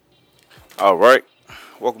All right.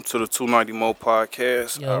 Welcome to the 290 Mo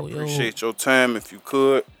podcast. I Yo, appreciate your time. If you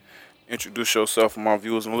could, introduce yourself for my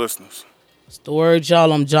viewers and listeners. what's the word,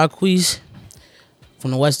 y'all? I'm Jacquiese from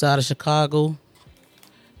the west side of Chicago.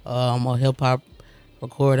 I'm a hip hop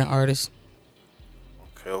recording artist,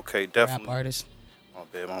 Okay, rap definitely. artist.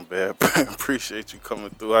 My bad. appreciate you coming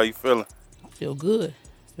through. How you feeling? I feel good.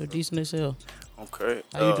 Feel decent as hell. Okay.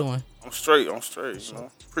 How you doing? I'm straight. I'm straight. So,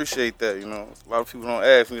 Appreciate that. A lot of people don't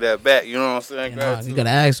ask me that back. You know what I'm saying? you Gratitude. gotta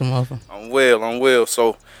ask them often. I'm well.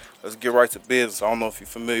 So let's get right to business. I don't know if you're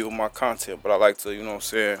familiar with my content, but I like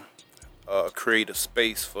to, create a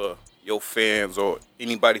space for your fans or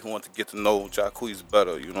anybody who wants to get to know Jacquiese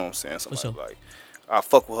better. You know what I'm saying? For Somebody sure. like I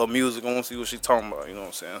fuck with her music. I want to see what she talking about. You know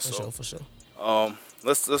what I'm saying? For sure.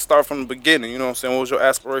 Let's start from the beginning. You know what I'm saying? What was your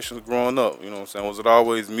aspirations growing up? You know what I'm saying? Was it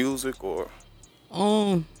always music or?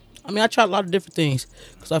 I tried a lot of different things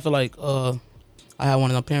because I feel like I had one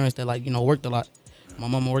of the parents that worked a lot. My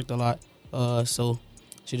mama worked a lot, so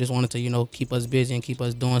she just wanted to keep us busy and keep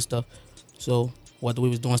us doing stuff. So whether we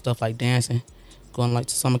was doing stuff like dancing, going like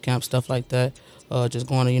to summer camp, stuff like that, just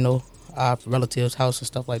going to our relatives' house and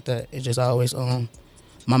stuff like that. It just always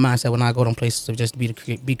my mindset when I go to places to just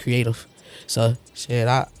be creative. So shit,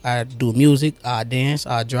 I do music, I dance,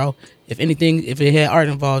 I draw. If anything, if it had art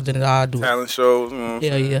involved in it, I do it. Talent shows, you know what I'm Yeah,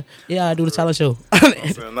 saying? yeah. I do the talent show. You know what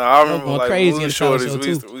I'm saying? Nah, I I'm remember going like when we crazy in was the talent shorties,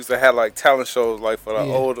 show too. we used to have like talent shows like for the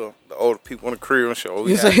Yeah. older people in the career and shit. Or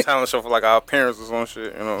we You had say- a talent show for like our parents or some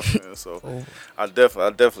shit, you know what I'm saying? So Oh. I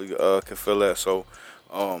definitely can feel that. So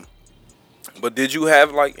but did you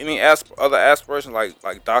have like any other aspirations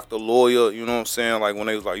like doctor, lawyer, you know what I'm saying? Like when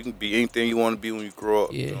they was like you can be anything you want to be when you grow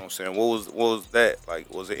up, you know Yeah. what I'm saying? What was that?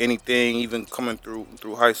 Like was there anything even coming through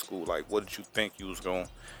high school? Like what did you think you was going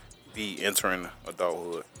to be entering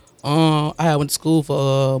adulthood? I went to school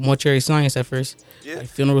for mortuary science at first, Yeah. like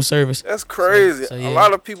funeral service. That's So, crazy. so A yeah,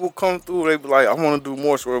 lot of people come through. They be like, "I want to do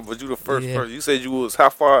more work," but you the first yeah. person. You said you was how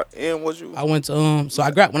far in was you? I went to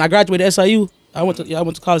when I graduated SIU, I went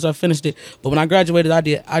to college. I finished it, but when I graduated,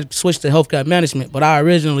 I switched to healthcare management. But I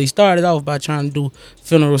originally started off by trying to do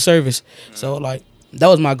funeral service. So like that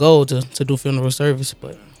was my goal to do funeral service,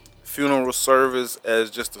 but. Funeral service as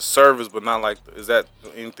just a service, but not like is that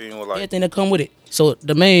anything with like? Everything that come with it. So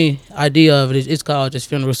the main idea of it is it's called just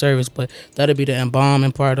funeral service, but that'll be the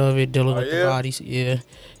embalming part of it, dealing Oh with the yeah. bodies. Yeah,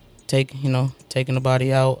 taking the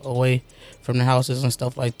body out away from the houses and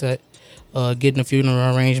stuff like that. Getting the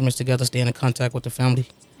funeral arrangements together, staying in contact with the family,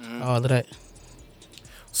 all of that.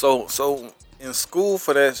 So in school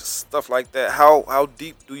for that stuff like that, how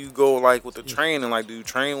deep do you go like with the training? Like do you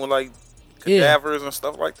train with like Yeah, cadavers and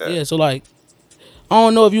stuff like that? yeah. So like, I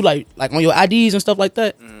don't know if you like on your IDs and stuff like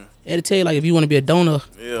that. It'll tell you like if you want to be a donor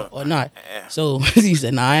Yeah. or not. Eh. So he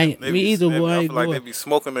said, "Nah, I ain't They me be- either, they- boy. I I ain't feel like going." they be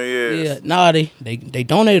smoking their ears. Yeah, nah, they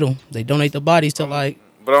donate them. They donate the bodies to like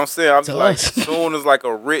But I'm saying, I'm just to like, us. soon as like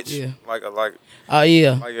a rich, Yeah. like Oh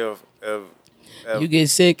yeah, like if you get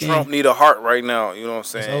sick Trump and need a heart right now, you know what I'm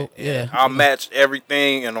saying? So, yeah. I'll match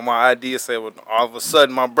everything, and my idea say, well, all of a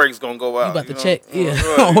sudden my brakes gonna go out. you about to know? check. You know Yeah,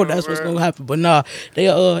 what I'm oh, that's what's saying? gonna happen. But nah,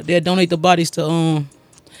 they'll donate the bodies to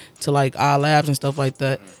like our labs and stuff like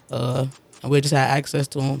that. And we just had access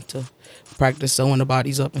to them to practice sewing the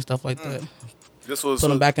bodies up and stuff like that. This was Put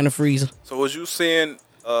them back in the freezer. So was you seeing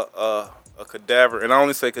a cadaver? And I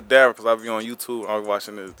only say cadaver because I be on YouTube. I be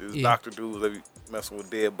watching these Yeah. doctor dudes. They be messing with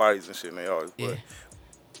dead bodies and shit. And they always. Yeah. But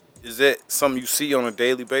is that something you see on a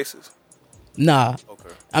daily basis? Nah, Okay.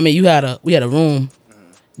 I mean we had a room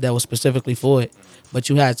that was specifically for it, but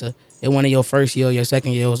you had to. In one of your first year, your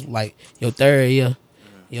second year was like your third year.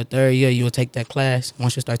 Your third year, you will take that class.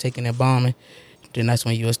 Once you start taking that bombing, then that's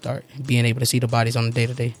when you will start being able to see the bodies on the day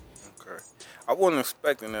to day. Okay. I wasn't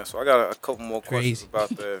expecting that, so I got a couple more questions Crazy. about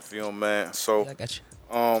that, if you don't mind. So, I got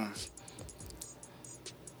you.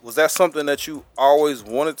 was that something that you always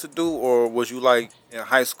wanted to do, or was you like in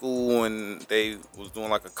high school and they was doing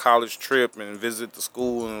like a college trip and visit the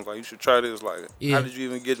school and was like you should try this? Like, Yeah. how did you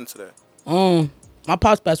even get into that? My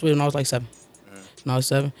pops passed away when I was like 7. When I was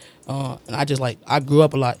 7, and I grew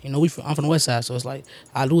up a lot. I'm from the west side, so it's like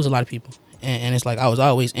I lose a lot of people, and it's like I was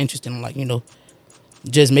always interested in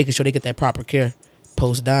just making sure they get that proper care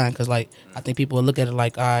post dying, because like I think people will look at it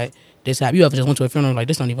like, all right, this happened. You ever just went to a funeral like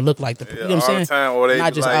this don't even look like the, Yeah, you know what all I'm the saying? time, or they And I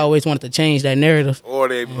be just like, always wanted to change that narrative. or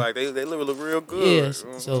they be like they look real good. Yes,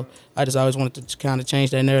 so I just always wanted to kind of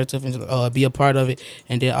change that narrative and be a part of it,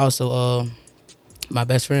 and then also my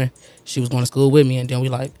best friend, she was going to school with me, and then we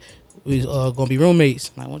was gonna be roommates.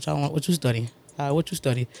 Like, what you studying? All right, what you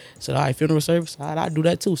study? So, all right, funeral service. All right, I do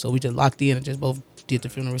that too. So we just locked in and just both did the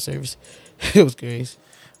funeral service. It was crazy.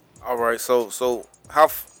 All right, so how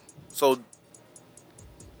so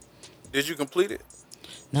Did you complete it?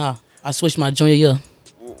 Nah, I switched my junior year.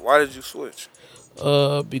 Why did you switch?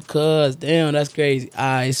 Because damn, that's crazy.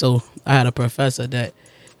 Alright, so I had a professor that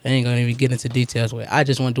I ain't gonna even get into details with. I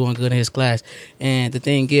just wasn't doing good in his class, and the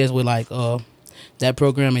thing is with like that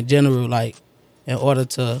program in general, like in order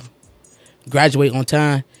to graduate on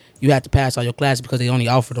time, you have to pass all your classes because they only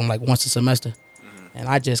offer them like once a semester, and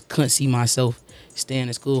I just couldn't see myself staying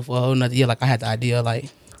in school for a whole nother year. Like I had the idea like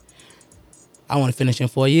I want to finish in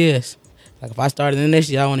 4 years. Like if I started in this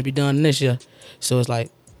year, I want to be done in this year. So it's like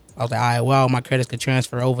I was like, all right, well, my credits could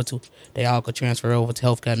transfer over to. They all could transfer over to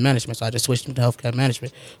healthcare management. So I just switched them to healthcare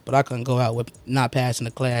management. But I couldn't go out with not passing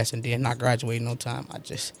the class and then not graduating no time.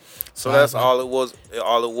 So I that's was like, all it was.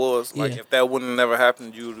 All it was. Like yeah, if that wouldn't have never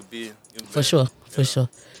happened, you would be. for sure, for sure.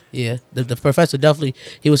 Yeah, the professor definitely,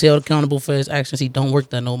 he was held accountable for his actions. He don't work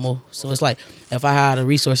there no more. So it's like, if I had the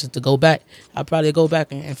resources to go back, I'd probably go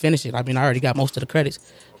back and finish it. I mean, I already got most of the credits.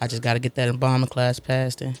 I just got to get that embalming class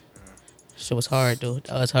passed. And shit was hard, dude.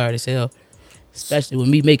 That was hard as hell. Especially with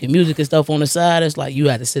me making music and stuff on the side. It's like, you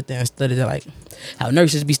had to sit there and study that. Like, how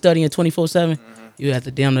nurses be studying 24/7. You have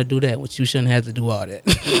to damn near do that, which you shouldn't have to do all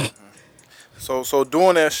that. So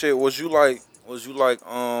doing that shit, was you like,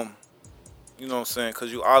 you know what I'm saying?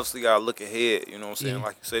 Because you obviously got to look ahead, you know what I'm saying? Yeah.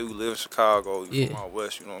 Like you say, we live in Chicago, you Yeah. from out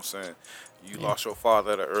west, you know what I'm saying? You Yeah. lost your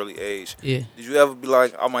father at an early age. Yeah. Did you ever be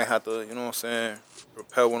like, I might have to, you know what I'm saying,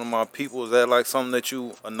 repel one of my people? Is that like something that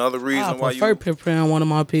you, another I reason why prefer you? preparing one of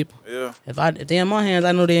my people. Yeah. If they in my hands,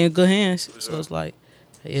 I know they in good hands. For So sure. it's like,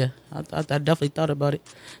 yeah, I definitely thought about it.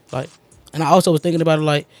 Like, and I also was thinking about it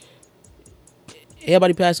like,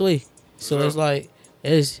 everybody passed away. So sure. it's like,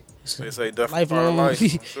 it's They a say definitely part of lifelong, life.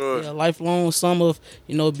 I'm sure. yeah, lifelong sum of,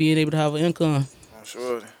 being able to have an income. I'm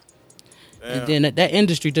sure. And Damn. then that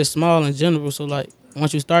industry just small in general. So like,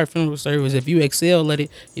 once you start funeral service, if you excel at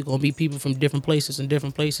it, you're gonna meet people from different places and you're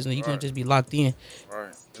gonna Right. just be locked in.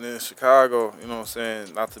 Right. And then in Chicago, you know what I'm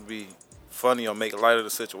saying, not to be funny or make light of the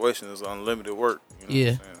situation, is unlimited work. You know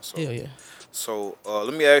Yeah, what I'm saying? hell yeah. So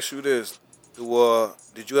let me ask you this: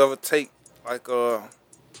 did you ever take like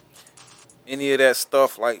any of that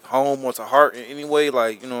stuff like home or to heart in any way?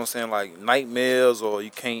 Like, you know what I'm saying, like nightmares or you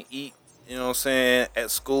can't eat, you know what I'm saying,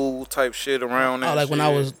 at school type shit around Oh, that like shit? when I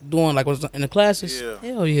was doing like was in the classes. Yeah.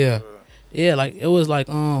 Hell yeah, yeah. Like it was like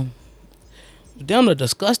damn near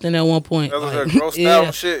disgusting at one point. That was Like that grossed out yeah,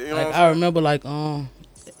 and shit, you know like what I I'm saying? remember like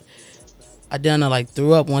I done like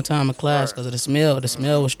threw up one time in class Right. because of the smell. The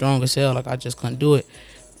smell was strong as hell. Like I just couldn't do it.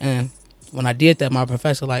 And when I did that, my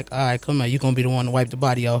professor like, all right, come here, you gonna be the one to wipe the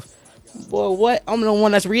body off. Boy, what? I'm the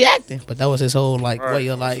one that's reacting. But that was his whole like Right. way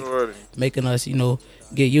of I'm like sure. making us,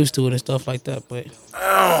 get used to it and stuff like that. But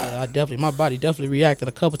yeah, my body definitely reacted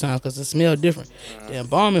a couple times because it smelled different. The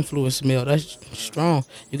embalming fluid smell, that's strong.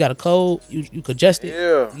 You got a cold, you congested.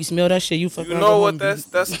 Yeah. You smell that shit, you fucking You go know home what? and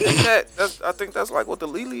That's I think that's like what the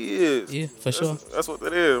Lily is. yeah, for sure. That's what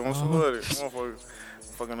that is. I'm sure it. Motherfucker,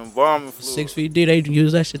 fucking embalming fluid. 6 feet deep, they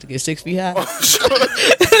use that shit to get 6 feet high. Oh, sure.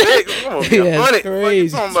 Six. Come on, be Yeah, 100. it's What you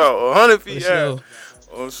crazy. talking about? 100 For feet sure. high.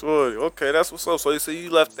 Oh, sure. Okay, that's what's up. So you say you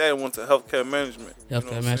left that and went to healthcare management. You know Healthcare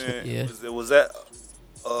what I'm management, saying? yeah. Was that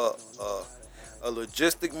a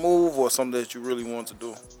logistic move or something that you really wanted to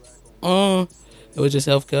do? It was just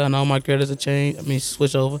healthcare and all my credits are changed. I mean,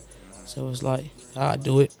 switch over. So it's like, I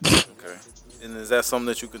do it. Okay. And is that something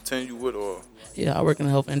that you continue with or? Yeah, I work in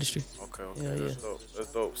the health industry. Okay, Yeah, that's yeah. dope.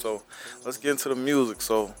 That's dope. So let's get into the music.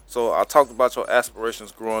 So I talked about your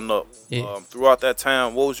aspirations growing up. Yeah. Throughout that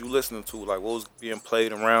time, what was you listening to? Like, what was being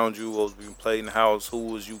played around you? What was being played in the house? Who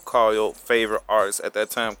was you call your favorite artist at that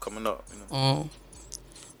time coming up? You know?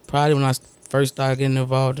 Probably when I first started getting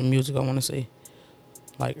involved in music, I want to say,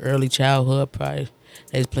 like early childhood, probably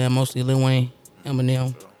they was playing mostly Lil Wayne,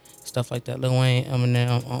 Eminem, stuff like that. Lil Wayne,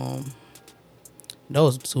 Eminem,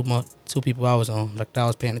 those two people I was on, like that I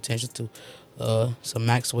was paying attention to. Some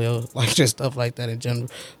Maxwell, like just stuff like that in general.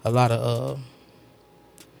 A lot of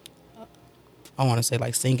I want to say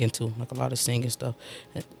like singing too, like a lot of singing stuff.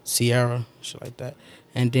 Sierra, shit like that.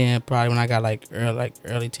 And then probably when I got like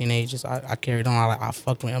early teenagers, I carried on. I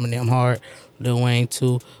fucked with Eminem hard, Lil Wayne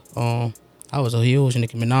too. I was a huge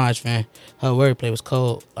Nicki Minaj fan. Her wordplay was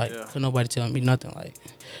cold. Like Yeah. couldn't nobody tell me nothing. Like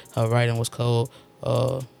her writing was cold.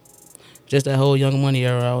 Just that whole Young Money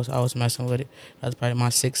era, I was messing with it. That was probably my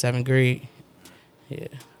 6th, 7th grade. Yeah.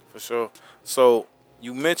 For sure. So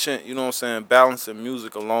you mentioned, you know what I'm saying, balancing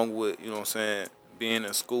music along with, you know what I'm saying, being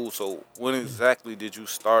in school. So when exactly did you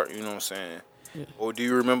start, you know what I'm saying? Yeah. Or do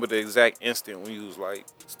you remember the exact instant when you was like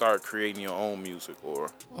start creating your own music or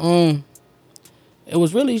It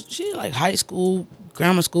was really shit like high school,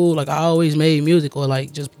 grammar school. Like I always made music or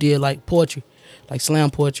like just did like poetry. like slam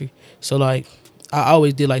poetry. So like I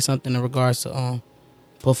always did like something in regards to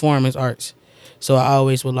performance arts. So I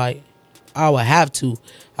always would like I would have to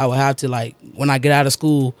like when I get out of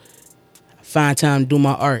school find time to do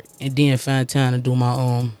my art and then find time to do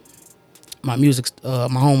my music, my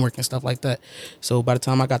homework and stuff like that. So by the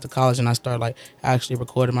time I got to college and I started like actually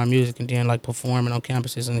recording my music and then like performing on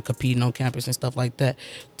campuses and competing on campus and stuff like that,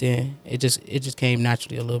 then it just came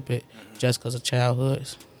naturally a little bit just because of childhood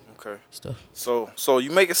Okay. stuff. So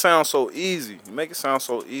you make it sound so easy. You make it sound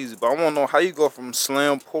so easy, but I want to know how you go from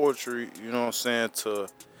slam poetry, you know what I'm saying, to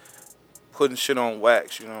putting shit on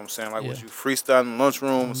wax. You know what I'm saying? Like, Yeah. was you freestyling in the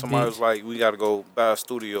lunchroom and somebody was Beats. like, "We got to go buy a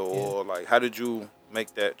studio," Yeah. or like, how did you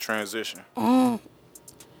make that transition?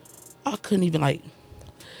 I couldn't even like.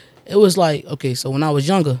 It was like okay, so when I was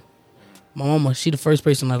younger, my mama she the first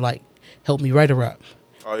person that like helped me write a rap.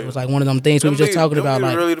 Oh It yeah. was like one of them things we were just talking Them about be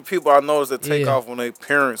like really the people I know is that take yeah. off when their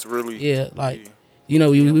parents really Yeah, like be, you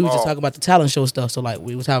know, be we was just involved. talking about the talent show stuff. So like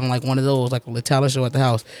we was having like one of those like a little talent show at the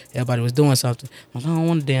house. Everybody was doing something. I'm like, I don't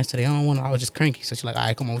want to dance today. I don't want. I was just cranky. So she's like, all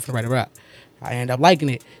right, come on, we finna write a rap. I ended up liking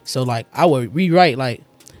it. So like I would rewrite like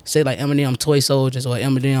say like Eminem Toy Soldiers or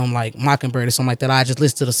Eminem like Mockingbird or something like that. I just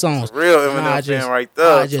listen to the songs. Real And Eminem fan right I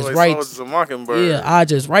there. just Toy write. Soldiers and Mockingbird. Yeah, I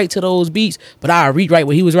just write to those beats, but I rewrite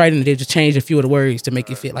what he was writing and they just change a few of the words to make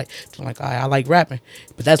it fit like, so I'm like, I like rapping.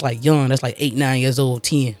 But that's like young, that's like 8, 9 years old,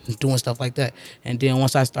 10, doing stuff like that. And then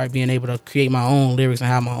once I start being able to create my own lyrics and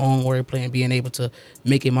have my own wordplay and being able to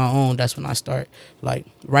make it my own, that's when I start like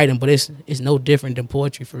writing. But it's no different than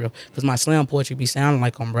poetry for real. Because my slam poetry be sounding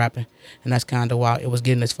like I'm rapping. And that's kind of why it was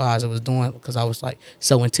getting as far as it was doing, because I was like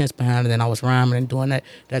so intense behind it and I was rhyming and doing that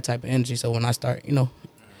type of energy. So when I start,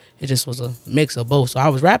 it just was a mix of both. So I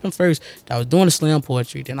was rapping first, I was doing the slam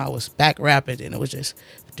poetry, then I was back rapping, and it was just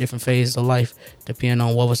different phases of life depending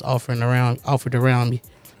on what was offered around me.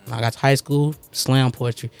 When I got to high school, slam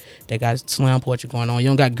poetry. They got slam poetry going on. You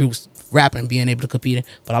don't got groups rapping, being able to compete in,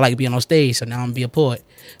 but I like being on stage, so now I'm gonna be a poet.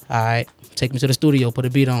 All right, take me to the studio, put a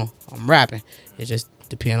beat on, I'm rapping. It just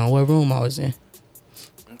depends on what room I was in.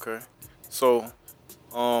 Okay. So,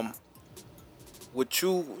 um, with you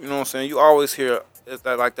know what I'm saying, you always hear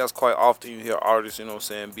that like that's quite often you hear artists, you know what I'm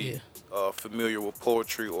saying, be Yeah, familiar with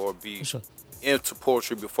poetry or be for sure. into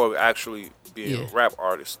poetry before actually being Yeah, a rap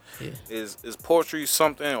artist. yeah. Is poetry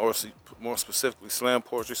something, or more specifically slam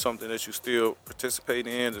poetry, something that you still participate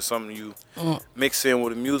in? Is something you Uh, mix in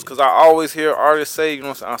with the music? Because I always hear artists say, you know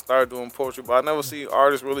what I'm saying, I started doing poetry, but I never see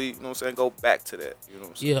artists really, you know what I'm saying, go back to that. You know what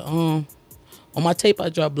I'm saying? yeah. On my tape, I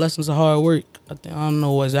dropped "Blessings of Hard Work." I don't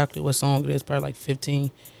know exactly what song it is, probably like 15.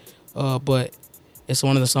 But it's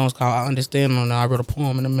one of the songs called "I Understand." On there, I wrote a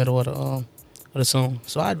poem in the middle of the song,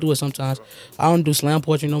 so I do it sometimes. I don't do slam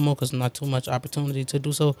poetry no more because not too much opportunity to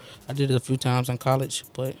do so. I did it a few times in college,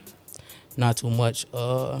 but not too much.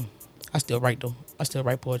 I still write though. I still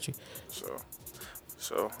write poetry.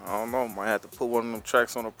 So I don't know. Might have to put one of them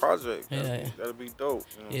tracks on a project. Yeah, That'd be dope.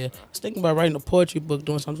 You know what yeah. I'm I was thinking about writing a poetry book,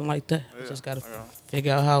 doing something like that. I saying? just gotta Yeah.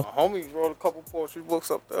 figure out how. My homie wrote a couple poetry books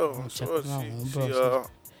up there. I'm Check sure them out, she bro. So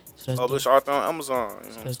that's published dope. author on Amazon. You know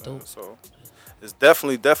what I'm That's saying? dope. So it's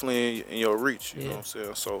definitely in your reach. You know Yeah. what I'm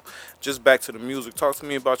saying? So just back to the music. Talk to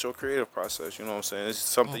me about your creative process. You know what I'm saying? It's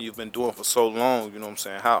something you've been doing for so long. You know what I'm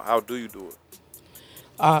saying? How do you do it?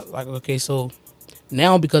 Okay, so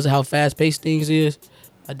now because of how fast paced things is,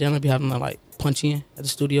 I definitely be having to like punch in at the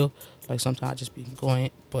studio. Like sometimes I just be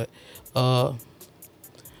going, but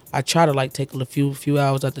I try to like take a few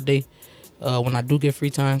hours out the day when I do get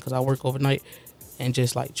free time because I work overnight and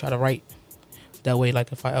just like try to write. That way,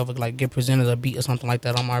 like if I ever like get presented a beat or something like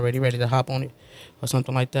that, I'm already ready to hop on it or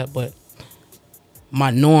something like that. But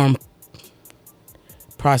my norm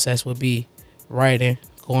process would be writing,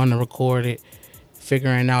 going to record it,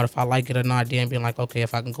 figuring out if I like it or not, then being like, okay,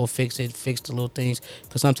 if I can go fix it, fix the little things.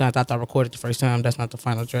 Because sometimes after I record it the first time, that's not the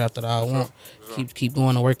final draft that I want. Keep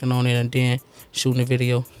going and working on it, and then shooting a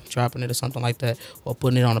video, dropping it or something like that, or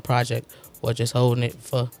putting it on a project, or just holding it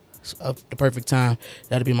for the perfect time.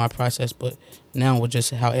 That'll be my process. But now with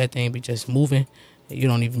just how everything be just moving, you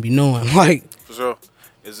don't even be knowing. Like, For sure.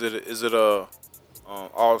 Is it a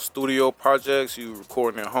all studio projects? You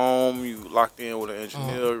recording at home? You locked in with an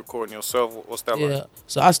engineer? Recording yourself? What's that like? yeah.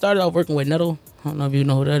 So I started off working with Netto. I don't know if you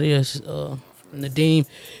know who that is, Nadeem.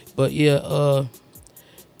 But yeah,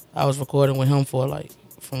 I was recording with him for like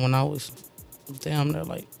from when I was damn near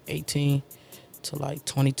like 18 to like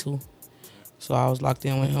 22. So I was locked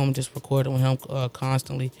in with him, just recording with him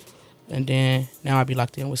constantly. And then now I be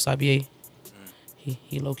locked in with Sabier.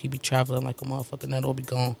 He low key be traveling like a motherfucker. Netto be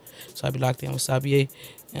gone. So I be locked in with Sabier.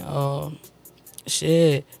 And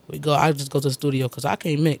Shit, we go. I just go to the studio because I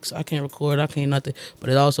can't mix, I can't record, I can't nothing. But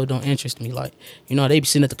it also don't interest me. Like they be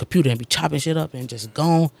sitting at the computer and be chopping shit up and just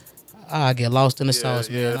gone. I get lost in the Yeah, sauce,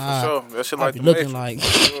 man. yeah, for sure. That shit I like be the looking Matrix. like,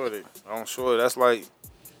 I'm sure. I'm sure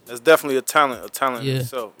that's definitely a talent in yeah.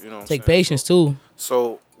 itself. You know what I'm Take saying? patience too.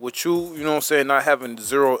 So with you, you know what I'm saying, not having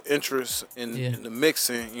zero interest Yeah, in the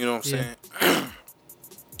mixing, you know what I'm yeah. saying?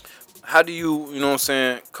 How do you know what I'm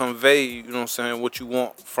saying, convey, you know what I'm saying, what you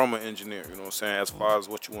want from an engineer, you know what I'm saying, as far as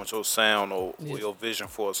what you want your sound or Yeah. your vision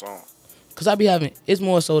for a song? Cause I be having. It's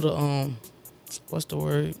more so the what's the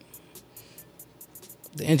word?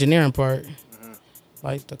 The engineering part, Hmm.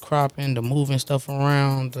 like the cropping, the moving stuff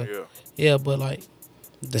around. Yeah. Yeah, but like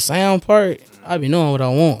the sound part, I be knowing what I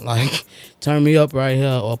want. Like, turn me up right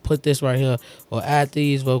here, or put this right here, or add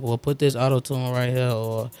these vocal, or put this auto tune right here,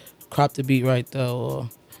 or crop the beat right there, or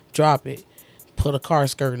drop it, put a car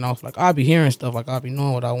skirting off. Like, I be hearing stuff, like I be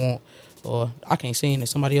knowing what I want, or I can't sing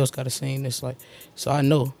this. Somebody else got to sing this. Like, so I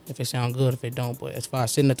know if it sound good, if it don't. But as far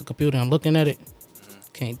as sitting at the computer and looking at it,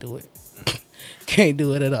 can't do it. Can't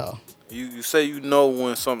do it at all. You say you know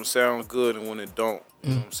when something sounds good and when it don't. You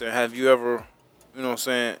know what I'm saying? Have you ever, you know what I'm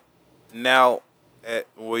saying, now at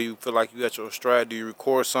where you feel like you at your stride, do you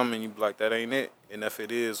record something and you be like, that ain't it? And if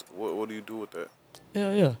it is, what do you do with that?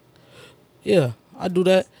 Yeah. Yeah, I do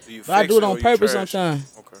that, Do you but I do fix it it on or you purpose trash it?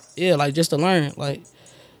 sometimes. Okay. Yeah, like just to learn. Like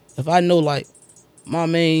if I know like my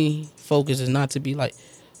main focus is not to be like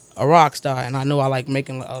a rock star, and I know I like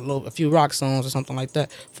making like, a few rock songs or something like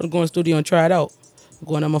that. For go in the studio and try it out,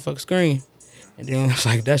 go on that motherfucking screen, and then it's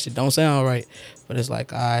like that shit don't sound right. But it's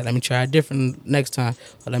like, all right, let me try it different next time,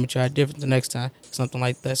 or let me try it different the next time, something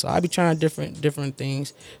like that. So I be trying different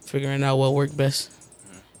things, figuring out what work best.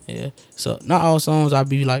 Yeah. So not all songs I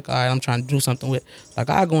be like, all right, I'm trying to do something with. Like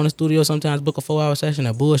I go in the studio sometimes, book a 4 hour session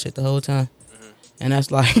and bullshit the whole time. And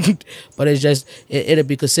that's like, but it's just it'll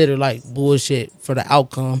be considered like bullshit for the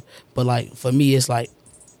outcome. But like for me, it's like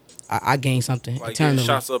I gain something Like getting eternally.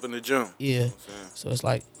 shots up in the gym. You know Yeah. what I'm saying? So it's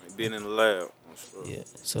like, Like being in the lab. I'm sure. yeah.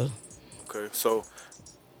 So Okay. So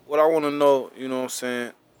what I want to know, you know what I'm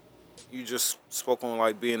saying, you just spoke on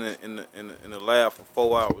like being in the lab for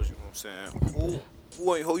 4 hours, you know what I'm saying?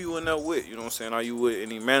 Who you in there with? You know what I'm saying? Are you with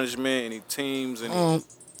any management, any teams, any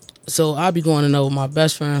so I'll be going to know my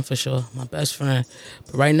best friend for sure. My best friend.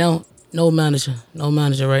 But right now, no manager. No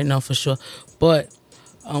manager right now for sure. But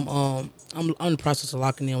I'm in the process of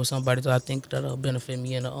locking in with somebody that I think that'll benefit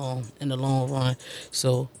me in the long run.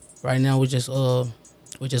 So right now we just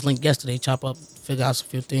linked yesterday, chop up, figure out a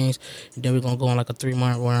few things, and then we're gonna go on like a 3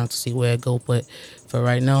 month run to see where it go. But for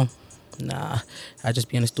right now, nah, I just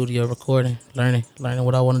be in the studio recording, learning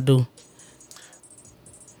what I want to do.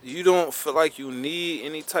 you don't feel like you need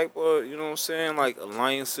any type of, you know what I'm saying, like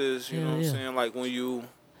alliances, you know Hell what I'm yeah, saying? Like when you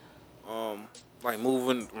like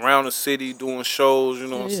moving around the city doing shows, you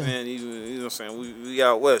know what yeah, I'm yeah, saying? Even you know what I'm saying, we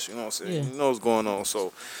out west, you know what I'm saying? yeah. You know what's going on.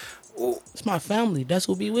 So well, It's my family. That's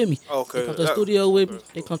who be with me. They come okay, to the studio with okay, me.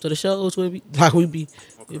 They cool. come to the shows with me. Like we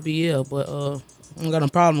Okay. be yeah. But I don't got no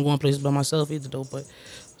problem going places by myself either though. But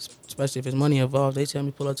especially if it's money involved, they tell me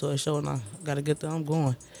pull up to a show and I gotta get there. I'm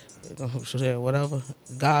going. So yeah, whatever.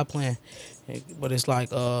 God plan. But it's like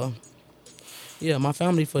yeah, my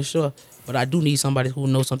family for sure. But I do need somebody who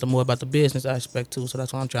knows something more about the business aspect too. So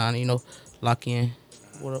that's why I'm trying to lock in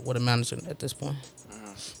with a manager at this point.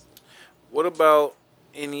 What about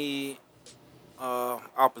any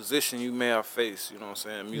opposition you may have faced, you know what I'm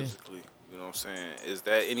saying, Yeah, musically? You know what I'm saying? Is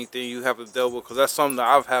that anything you have to deal with? Because that's something that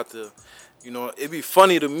I've had to, it'd be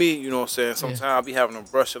funny to me, you know what I'm saying? yeah, Sometimes I'll be having to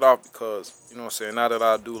brush it off because, you know what I'm saying, now that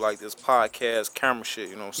I do like this podcast, camera shit,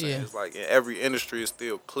 you know what I'm saying? yeah, It's like in every industry, it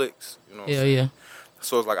still clicks, you know what I'm yeah, saying? yeah,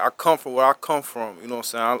 So it's like I come from where I come from, you know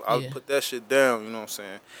what I'm saying? I'll yeah, put that shit down, you know what I'm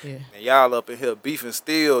saying? yeah. And y'all up in here beefing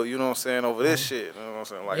still, you know what I'm saying, over this Oh, shit, you know what I'm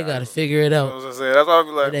saying? Like, they you gotta figure it know out. what I'm saying? That's why I be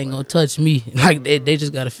It like, ain't gonna touch me. Like they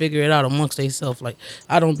just gotta figure it out amongst themselves. Like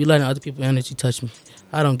I don't be letting other people's energy touch me.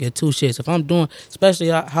 I don't get two shits. If I'm doing, especially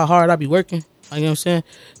how hard I be working, like, you know what I'm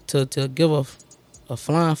saying, to give a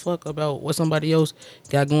flying fuck about what somebody else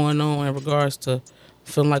got going on in regards to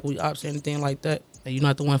feeling like we ops or anything like that, and you're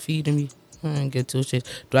not the one feeding me. I don't get two shits.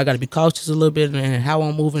 Do I gotta be cautious a little bit in how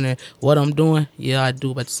I'm moving and what I'm doing? Yeah, I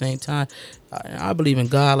do. But at the same time, I believe in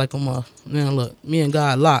God like I'm a man. Look, me and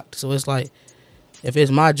God locked. So it's like if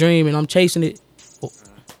it's my dream and I'm chasing it,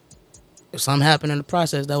 if something happened in the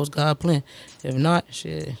process, that was God's plan. If not,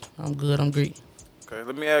 shit, I'm good. I'm great. okay,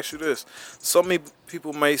 let me ask you this. So many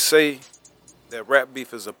people may say that rap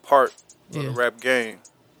beef is a part of the Yeah. rap game.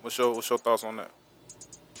 What's your thoughts on that?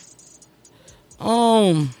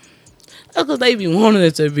 Um, That's because they be wanting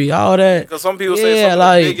it to be all that. Because some people say Yeah,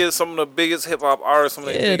 like some of the biggest hip hop artists, some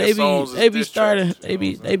of their yeah, biggest songs is they be diss tracks. starting, You know what I'm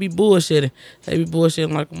they saying? be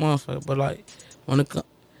bullshitting, like a motherfucker. But like when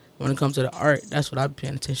it comes to the art, that's what I be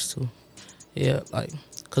paying attention to. Yeah, like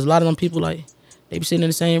because a lot of them people like they be sitting in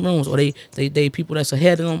the same rooms, or they people that's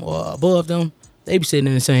ahead of them or above them, they be sitting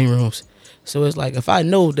in the same rooms. So it's like if I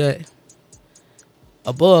know that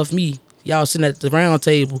above me, y'all sitting at the round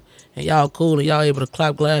table and y'all cool and y'all able to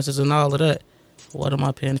clap glasses and all of that, what am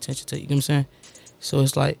I paying attention to? You know what I'm saying? So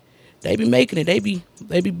it's like they be making it. They be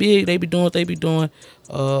big. They be doing what they be doing.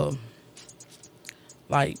 Uh,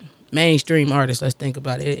 like mainstream artists. Let's think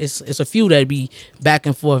about it. It's a few that be back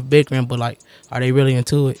and forth bickering, but like, are they really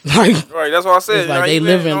into it? Like, Right, that's what I said. it's like Right, they even,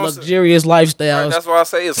 live you in know, luxurious right, lifestyles. that's why I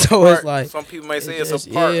say it's So a part. it's like Some people may say it's it's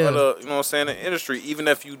a part yeah. of the, you know what I'm saying, the industry. Even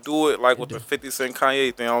if you do it like with the 50 Cent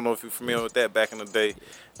Kanye thing, I don't know if you're familiar with that. Back in the day,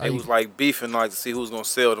 they was like beefing like to see who's gonna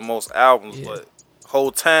sell the most albums, Yeah. but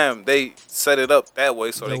whole time they set it up that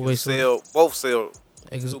way so That they way, can so sell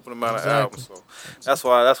a stupid amount of albums. exactly. So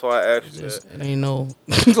that's why I asked you that. It ain't no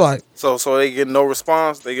like So they get no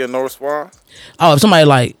response. They get no response. oh if somebody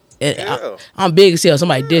like Yeah, I'm big as hell.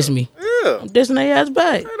 Somebody diss me. yeah. I'm dissing their ass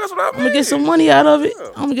back. Hey, that's what I I'm mean. gonna get some money out of it. Yeah.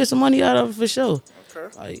 I'm gonna get some money out of it for sure.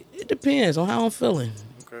 Okay. Like it depends on how I'm feeling.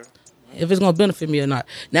 Okay. If it's gonna benefit me or not.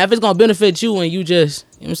 Now if it's gonna benefit you and you just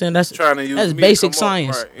you know what I'm saying, that's Trying to use that's me to basic come up.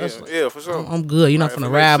 science. Right. Yeah, for sure. I'm good. You're not Right, if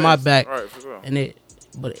gonna it ride makes my sense. back Right, for sure. and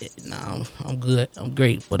I'm good. I'm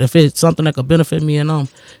great. But if it's something that could benefit me and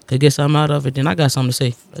could get something out of it, then I got something to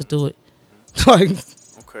say. Let's do it. Like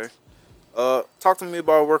Okay. Talk to me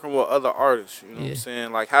about working with other artists. You know what I'm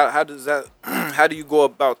saying? Like, how does that? How do you go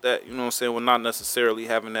about that? You know what I'm saying? Well, not necessarily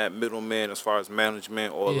having that middleman as far as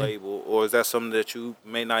management or label, or is that something that you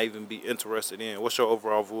may not even be interested in? What's your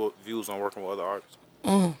overall views on working with other artists?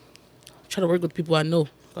 try to work with people I know.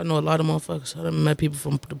 I know a lot of motherfuckers. I done met people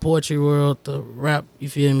from the poetry world, the rap, you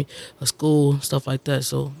feel me, a school, stuff like that.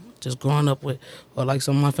 So just growing up with, or like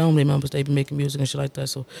some of my family members, they be making music and shit like that.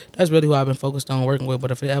 So that's really who I've been focused on working with.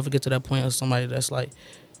 But if it ever get to that point of somebody that's like,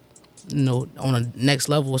 you know, on a next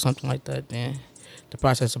level or something like that, then the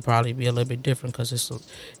process will probably be a little bit different because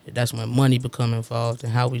that's when money become involved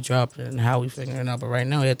and how we drop it and how we figure it out. But right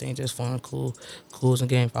now, everything just fun, cool and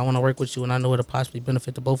game. If I want to work with you and I know it'll possibly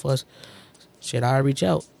benefit the both of us, shit, I reach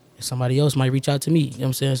out. Somebody else might reach out to me. You know what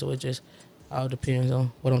I'm saying? So it just all depends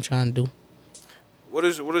on what I'm trying to do. What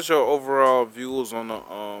is your overall views on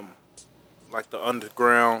the like the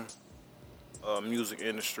underground music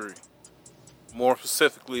industry? More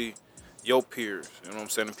specifically, your peers. You know what I'm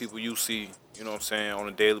saying? The people you see. You know what I'm saying, on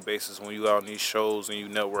a daily basis when you out in these shows and you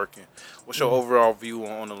networking. What's your overall view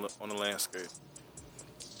on the landscape?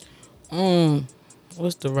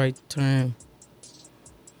 What's the right term?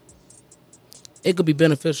 It could be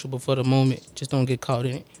beneficial, but for the moment, just don't get caught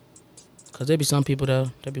in it. Cause there be some people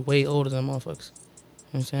that be way older than motherfuckers. You know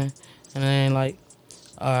what I'm saying? And it ain't like,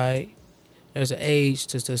 alright, there's an age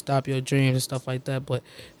to stop your dreams and stuff like that. But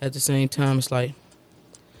at the same time, it's like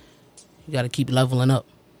you gotta keep leveling up.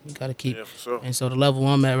 You gotta keep. Yeah, for sure. And so the level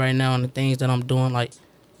I'm at right now and the things that I'm doing, like,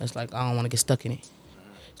 it's like I don't want to get stuck in it.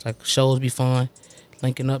 It's like shows be fun,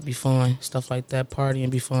 linking up be fun, stuff like that, partying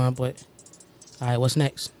be fun. But all right, what's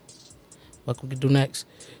next? What we can do next?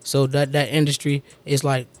 So that industry is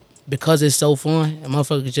like, because it's so fun and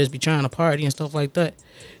motherfuckers just be trying to party and stuff like that,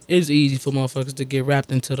 it's easy for motherfuckers to get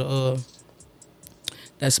wrapped into the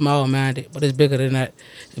that small minded. But it's bigger than that.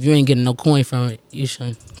 If you ain't getting no coin from it, you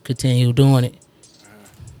should continue doing it.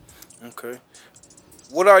 Okay.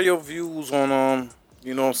 What are your views on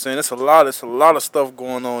you know what I'm saying? It's a lot of stuff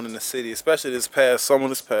going on in the city, especially this past summer.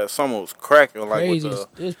 This past summer was cracking, like Crazy.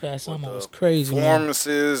 with the This past summer was crazy.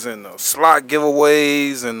 performances and the slot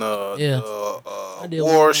giveaways and the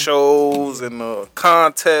war shows and the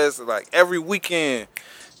contests. Like every weekend,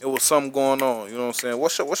 it was something going on. You know what I'm saying?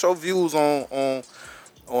 What's your views on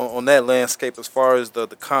that landscape as far as the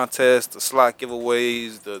contests, the slot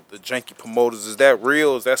giveaways, the janky promoters? Is that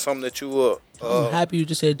real? Is that something that you I'm happy you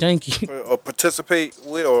just said janky. or participate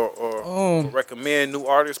with or recommend new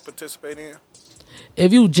artists participate in?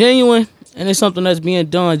 If you genuine and it's something that's being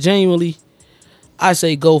done genuinely, I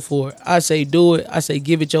say go for it. I say do it. I say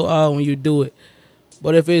give it your all when you do it.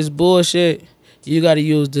 But if it's bullshit, you got to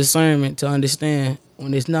use discernment to understand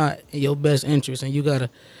when it's not in your best interest, and you got to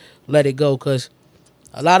let it go. Because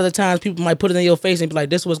a lot of the times people might put it in your face and be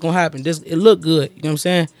like, this is what's going to happen. It look good. You know what I'm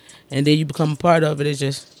saying? And then you become a part of it.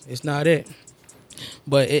 It's not it.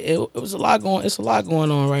 But it was a lot going. It's a lot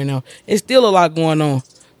going on right now. It's still a lot going on,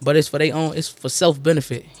 but it's for their own. It's for self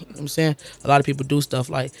benefit. You know what I'm saying? A lot of people do stuff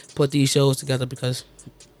like put these shows together because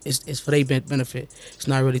it's for their benefit. It's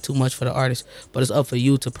not really too much for the artist, but it's up for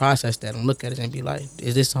you to process that and look at it and be like,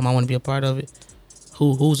 is this something I want to be a part of it?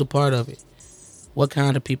 Who's a part of it? What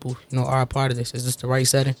kind of people are a part of this? Is this the right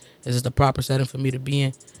setting? Is this the proper setting for me to be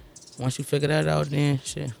in? Once you figure that out, then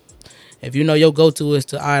shit. If you know your go-to is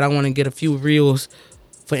to, all right, I want to get a few reels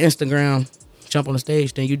for Instagram, jump on the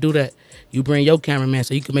stage, then you do that. You bring your cameraman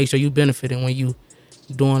so you can make sure you benefiting when you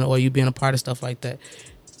doing it or you being a part of stuff like that.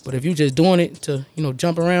 But if you just doing it to,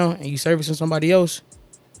 jump around and you servicing somebody else,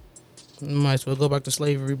 you might as well go back to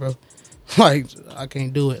slavery, bro. Like, I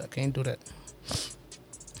can't do it. I can't do that.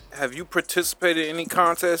 Have you participated in any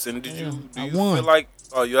contests, and did Yeah, you do I you won. feel like?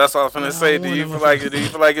 Oh, yeah, that's what I was finna Yeah, I say. Do won you them feel like motherfuckers. do you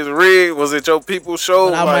feel like it's rigged? Was it your people's show?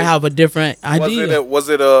 But I might Like, have a different idea. was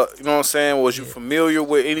it a you know what I'm saying? Was you Yeah. familiar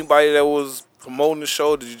with anybody that was promoting the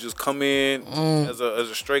show? Did you just come in Um, as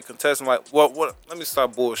a straight contestant? Like, what? Let me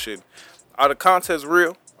stop bullshitting. Are the contests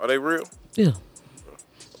real? Are they real? yeah,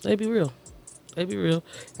 they be real. They be real.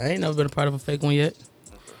 I ain't never been a part of a fake one yet.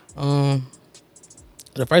 Um,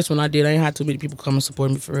 the first one I did, I ain't had too many people come and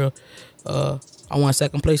support me for real. I won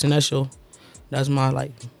second place in that show. That's my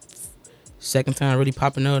like second time really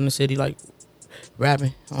popping out in the city, like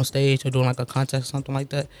rapping on stage or doing like a contest or something like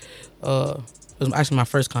that. It was actually my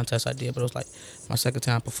first contest I did, but it was like my second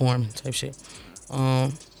time performing type shit.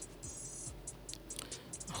 Um,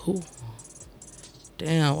 who?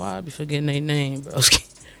 Damn, why I be forgetting their name, bro?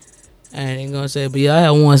 I ain't gonna say it, but yeah, I had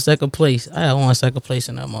won second place. I had won second place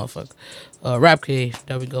in that motherfucker. Rap Cave,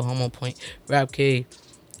 there we go, I'm on point. Rap Cave.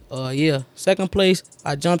 Yeah, second place.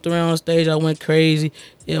 I jumped around on stage. I went crazy.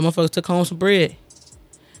 Yeah, motherfuckers took home some bread.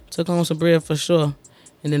 Took home some bread for sure.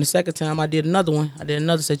 And then the second time I did another one. I did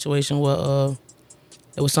another situation where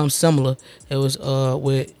it was something similar. It was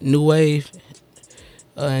with New Wave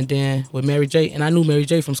and then with Mary J. And I knew Mary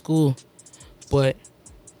J from school, but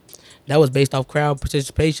that was based off crowd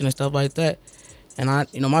participation and stuff like that. And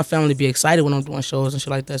my family be excited when I'm doing shows and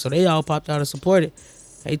shit like that. So they all popped out and supported.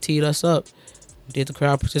 They teed us up. Did the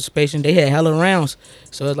crowd participation. They had hella rounds.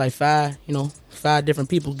 So it's like five different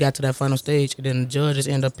people got to that final stage. And then the judges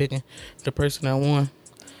end up picking the person that won.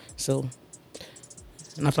 So,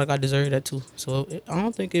 and I feel like I deserve that too. So I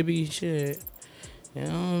don't think it be shit. I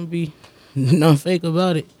don't be nothing fake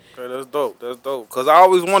about it. Okay, that's dope. That's dope. Cause I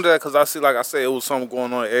always wonder that. Cause I see, like I said, it was something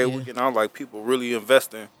going on every Yeah. weekend. I was like, people really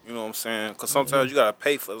investing. You know what I'm saying? Cause sometimes you gotta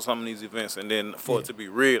pay for some of these events, and then for it to be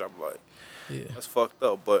rigged, I'm like, Yeah. that's fucked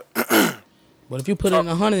up. But But if you put in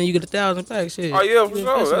 100 and you get 1,000 back, shit. oh yeah, for you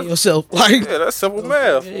sure. invest in That's, yourself. Like, yeah, that's simple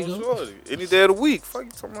math. there you For go. sure. Any day of the week. Fuck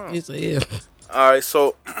you talking about. It's yeah. All right,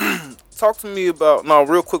 so talk to me about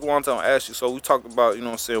real quick. One time I asked you. So we talked about what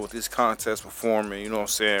I'm saying with these contests, performing, what I'm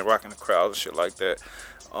saying, rocking the crowd and shit like that.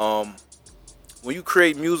 When you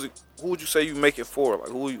create music, who would you say you make it for? Like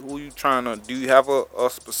who you trying to? Do you have a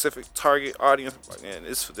specific target audience? Like, man,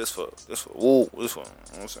 this for this for this for woo, this for. You know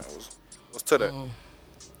what I'm saying? What's to that?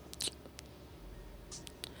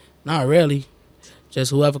 Not really.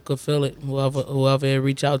 Just whoever could feel it, whoever it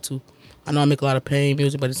reach out to. I know I make a lot of pain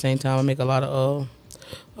music, but at the same time I make a lot of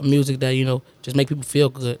music that just make people feel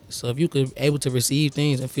good. So if you could able to receive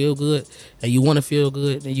things and feel good, and you want to feel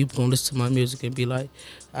good, then you gonna listen to my music and be like,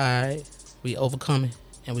 all right, we overcoming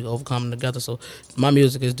and we overcoming together. So my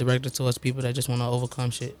music is directed towards people that just want to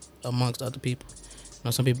overcome shit amongst other people.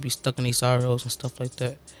 Some people be stuck in these sorrows and stuff like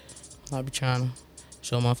that. I be trying to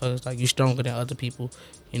show motherfuckers like you stronger than other people,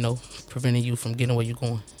 preventing you from getting where you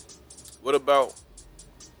going. What about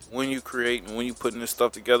when you create and when you putting this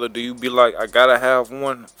stuff together? Do you be like, I gotta have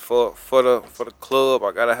one for the club?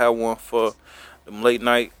 I gotta have one for them late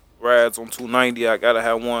night rides on 290. I gotta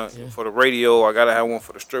have one for the radio. I gotta have one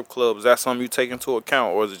for the strip club. Is that something you take into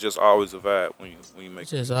account, or is it just always a vibe when you make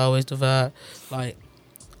It's just always the vibe. Like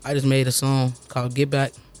I just made a song called Get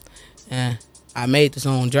Back, and I made the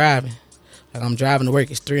song driving. Like I'm driving to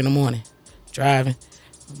work. It's 3 a.m. Driving.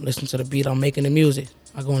 I'm listening to the beat. I'm making the music.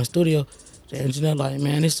 I go in the studio. The engineer like,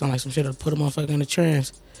 man, this sound like some shit to put a motherfucker in the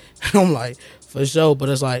trance. And I'm like, for sure. But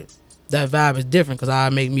it's like that vibe is different because I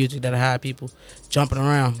make music that I have people jumping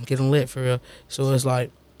around, getting lit for real. So it's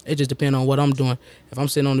like it just depends on what I'm doing. If I'm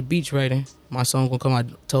sitting on the beach writing, my song gonna come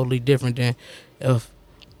out totally different than if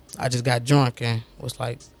I just got drunk and was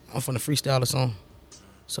like, I'm finna freestyle a song.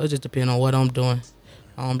 So it just depends on what I'm doing.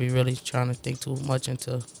 I don't be really trying to think too much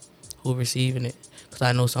into who receiving it, because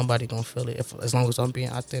I know somebody gonna feel it as long as I'm being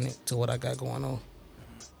authentic to what I got going on.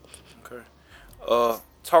 Okay.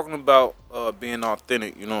 Talking about being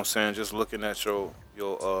authentic, you know what I'm saying? Just looking at your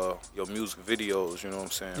music videos, you know what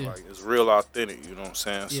I'm saying? Yeah. Like it's real authentic, you know what I'm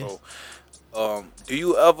saying? Yeah. So, do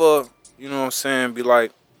you ever, you know what I'm saying, be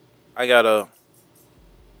like, I gotta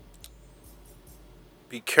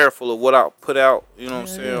be careful of what I put out, you know what I'm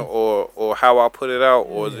Yeah, saying, yeah. or how I put it out,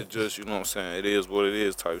 or is Yeah. it just, you know what I'm saying, it is what it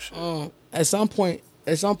is type shit. At some point,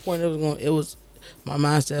 it was my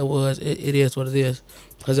mindset was it is what it is,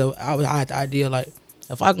 because I had the idea like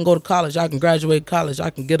if I can go to college, I can graduate college, I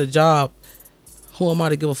can get a job. Who am I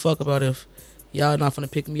to give a fuck about if y'all not gonna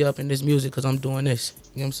pick me up in this music because I'm doing this?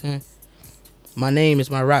 You know what I'm saying? My name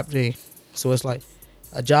is my rap name, so it's like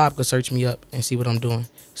a job could search me up and see what I'm doing.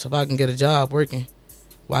 So if I can get a job working,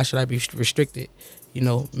 why should I be restricted?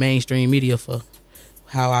 Mainstream media for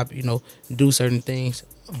how I do certain things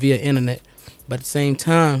via internet. But at the same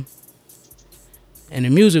time, in the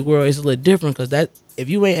music world, it's a little different because that if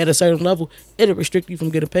you ain't at a certain level, it'll restrict you from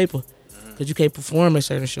getting paper. Because you can't perform at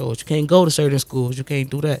certain shows, you can't go to certain schools, you can't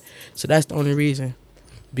do that. So that's the only reason.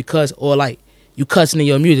 Because or like you cussing in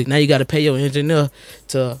your music, now you got to pay your engineer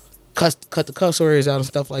to cut the cuss words out and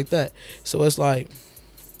stuff like that. So it's like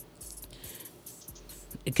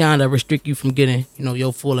it kind of restrict you from getting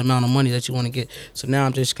your full amount of money that you want to get. So now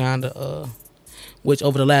I'm just kind of which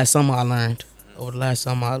over the last summer I learned. Over the last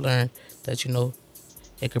summer I learned that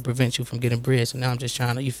it could prevent you from getting bread. So now I'm just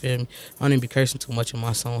trying to, you feel me? I don't even be cursing too much in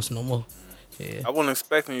my songs no more. Yeah. I wasn't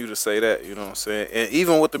expecting you to say that, you know what I'm saying? And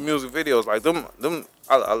even with the music videos, like them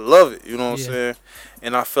I love it, you know what I'm Yeah. saying?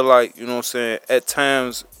 And I feel like, you know what I'm saying, at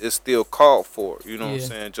times it's still called for, you know what I'm Yeah.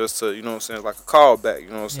 saying? Just to, you know what I'm saying, like a callback, you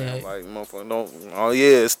know what I'm saying? Yeah. Like, motherfucker, don't, oh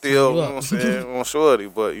yeah, it's still, Turn you you know up. what I'm saying, on shorty,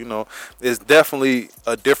 but, it's definitely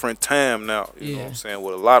a different time now, you know what Yeah. I'm saying,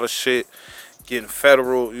 with a lot of shit getting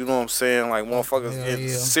federal, you know what I'm saying? Like motherfuckers Hell getting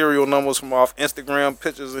yeah. serial numbers from off Instagram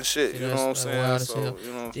pictures and shit, Yeah, you know what I'm that's saying? wild as So, hell.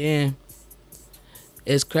 you know, Then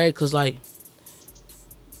it's crazy because like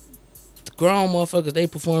the grown motherfuckers, they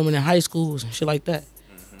performing in high schools and shit like that.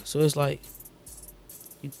 So it's like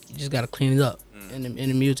you just gotta clean it up in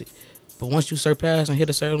the music. But once you surpass and hit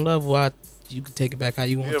a certain level, you can take it back how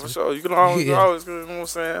you want yeah, to. for sure. You can always, Yeah. always, you know what I'm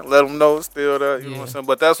saying? Let them know it's still there, you know what I'm Yeah. saying?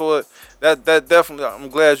 But that's what, that definitely, I'm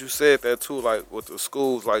glad you said that too, like with the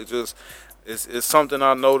schools, like just, it's something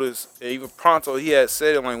I noticed. And even Pronto, he had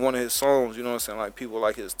said in like one of his songs, you know what I'm saying? Like people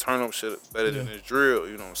like his turn up shit better Yeah. than his drill,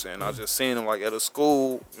 you know what I'm saying? I just seen him like at a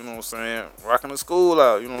school, you know what I'm saying? Rocking the school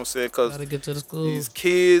out, you know what I'm saying? Because Gotta get to the school. these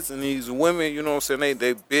kids and these women, you know what I'm saying?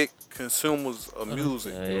 They big consumers of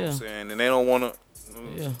music, Yeah, you know what I'm yeah. saying? And they don't want to,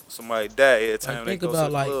 Yeah. somebody die every Like time they think go to the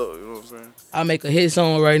about like club, you know what I'm saying? I make a hit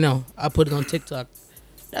song right now. I put it on TikTok.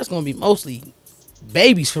 That's gonna be mostly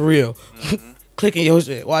babies for real. Clicking your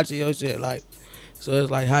shit, watching your shit. Like, so it's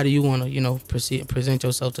like, how do you want to, present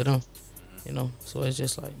yourself to them? So it's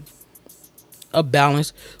just like a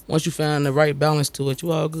balance. Once you find the right balance to it,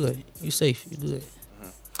 you all good. You safe. You good.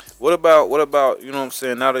 What about, you know what I'm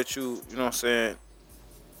saying, now that you know what I'm saying,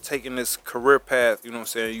 taking this career path, you know what I'm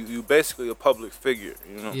saying, you basically a public figure,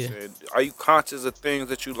 you know what I'm Yeah. saying? Are you conscious of things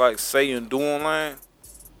that you like say and do online?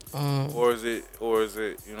 Um, Or is it,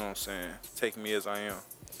 you know what I'm saying, take me as I am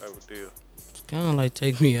type of deal? it's kind of like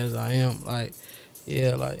take me as I am. Like,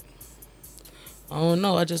 yeah, like I don't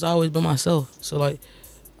know. I just always been myself. So like,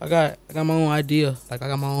 I got my own idea. Like I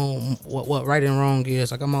got my own what right and wrong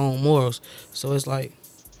is. I got my own morals. So it's like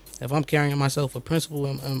if I'm carrying myself with principle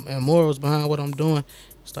and morals behind what I'm doing,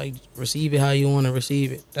 it's like receive it how you want to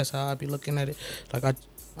receive it. That's how I be looking at it. Like I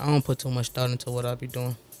don't put too much thought into what I be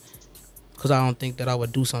doing. Cause I don't think that I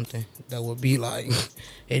would do something that would be like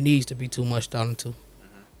it needs to be too much thought into.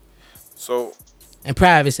 So, And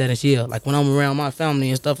private settings, yeah. Like when I'm around my family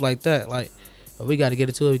and stuff like that, like if we got to get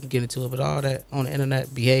into it, we can get into it. But all that on the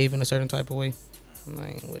internet, behave in a certain type of way, I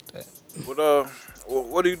ain't with that.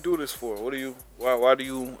 what do you do this for? Why do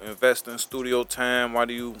you invest in studio time? Why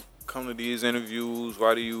do you come to these interviews?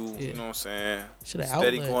 Why do you, Yeah. you know what I'm saying, Shit, an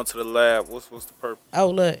steady outlet. going to the lab? What's the purpose?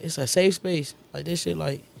 Outlet. It's a safe space. Like this shit,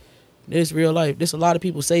 like this real life. This a lot of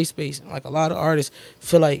people safe space. Like a lot of artists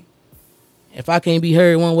feel like if I can't be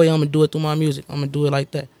heard one way, I'm gonna do it through my music. I'm gonna do it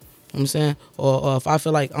like that. You know what I'm saying? Or if I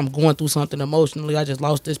feel like I'm going through something emotionally, I just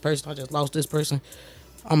lost this person. I just lost this person.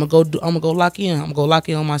 I'm gonna go lock in. I'm gonna go lock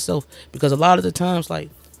in on myself because a lot of the times, like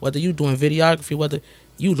whether you doing videography, whether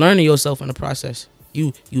you learning yourself in the process,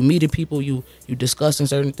 you meeting people, you discussing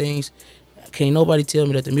certain things. Can't nobody tell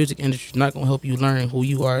me that the music industry is not gonna help you learn who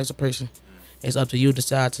you are as a person. It's up to you to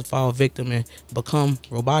decide to fall victim and become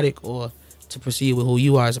robotic or to proceed with who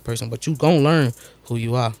you are as a person. But you gonna learn who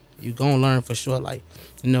you are. You gonna learn for sure, like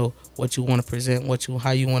what you want to present,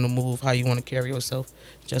 how you want to move, how you want to carry yourself,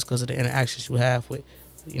 just because of the interactions you have with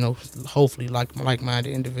hopefully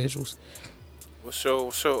like-minded individuals. What's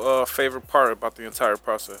your favorite part about the entire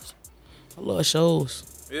process? I love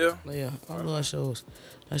shows. Yeah. Yeah, I love shows.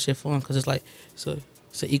 That shit fun because it's like it's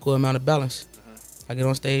an equal amount of balance. I get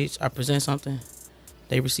on stage, I present something,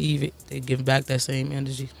 they receive it, they give back that same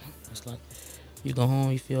energy. It's like you go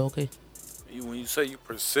home, you feel okay. When you say you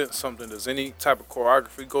present something, does any type of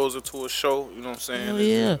choreography goes into a show? You know what I'm saying? Hell Is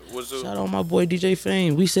yeah. it was it Shout out my boy DJ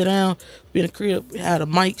Fame. We sit down, we in the crib, we have the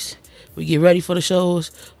mics, we get ready for the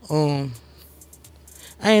shows. I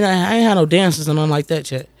ain't had no dances or nothing like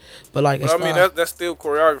that yet. But like but as I far mean as that's still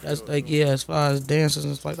choreography that's though, like yeah, as far as dances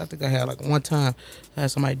and stuff, like I think I had like one time I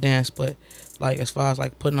had somebody dance, but like as far as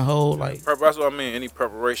like putting a whole like That's what I mean. Any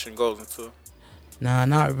preparation goes into. nah,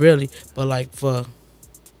 not really. But like for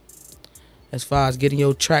as far as getting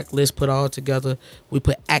your track list put all together, we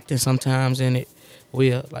put acting sometimes in it.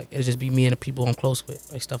 We like it just be me and the people I'm close with,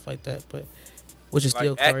 like stuff like that. But which is Like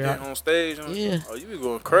still acting choreography. on stage. Yeah. Oh, you be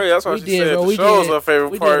going crazy. That's why We she did, said bro. the show's her favorite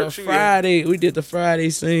We part. did a Friday. We did the Friday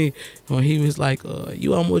scene when he was like,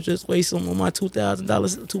 "You almost just wasted some of my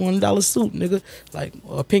 $200 suit, nigga." Like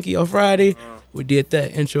Pinky on Friday. We did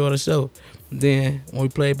that intro of the show. Then when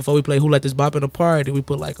before we played Who Let This Bop in the Party, we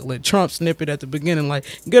put like a little Trump snippet at the beginning, like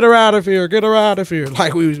 "Get her out of here, get her out of here."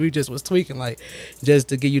 Like we just was tweaking, like just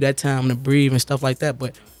to give you that time to breathe and stuff like that.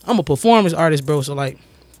 But I'm a performance artist, bro. So like,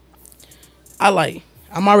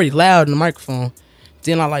 I'm already loud in the microphone.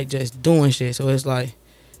 Then I like just doing shit. So it's like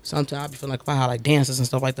sometimes I be feeling like if I had like dances and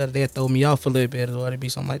stuff like that, they'd throw me off a little bit, or it'd be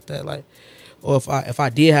something like that. Like, or if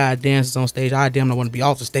I did have dances on stage, I damn not want to be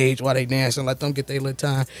off the stage while they dancing. Let them get their little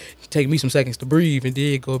time, take me some seconds to breathe, and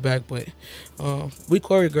then go back. But we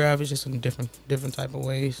choreograph it's just in different type of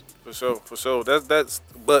ways. For sure, for sure. That's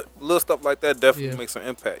but little stuff like that definitely Yeah. makes an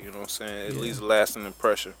impact. You know what I'm saying? It Yeah. leaves a lasting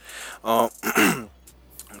impression. Um,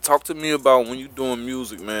 Talk to me about when you doing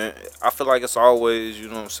music, man. I feel like it's always, you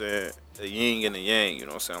know what I'm saying, the yin and the yang, you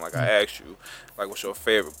know what I'm saying? Like I asked you, like what's your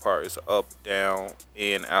favorite part? It's up, down,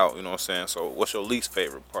 in, out, you know what I'm saying? So what's your least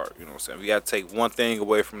favorite part? You know what I'm saying? We gotta take one thing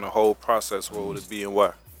away from the whole process, what would it be and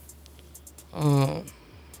why? I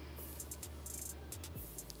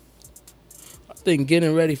think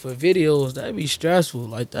getting ready for videos that'd be stressful.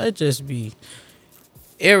 Like that just be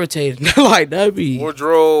irritating. Like that'd be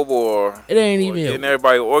Wardrobe or it ain't or even getting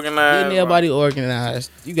everybody organized? getting everybody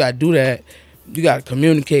organized. You gotta do that. You gotta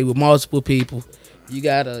communicate with multiple people. You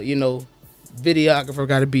gotta, videographer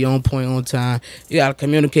gotta be on point on time. You gotta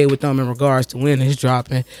communicate with them in regards to when it's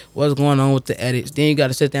dropping, what's going on with the edits. Then you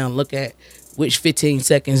gotta sit down and look at which 15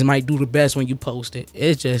 seconds might do the best when you post it.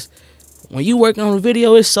 It's just when you working on a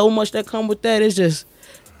video, it's so much that come with that. It's just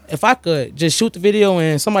if I could just shoot the video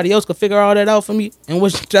and somebody else could figure all that out for me, and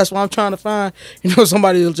that's what I'm trying to find.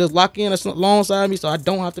 Somebody will just lock in alongside me, so I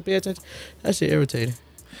don't have to pay attention. That shit irritating.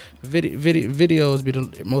 Videos be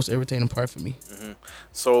the most irritating part for me.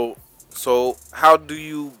 So how do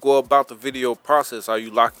you go about the video process? Are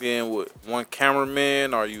you locked in with one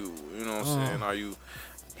cameraman? Are you know what I'm saying? Are you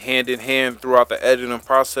hand in hand throughout the editing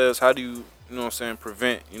process? How do you know what I'm saying,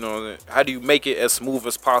 prevent, how do you make it as smooth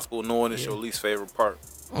as possible knowing it's your least favorite part?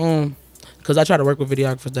 Cause I try to work with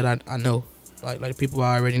videographers that I know, like people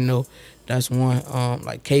I already know. That's one.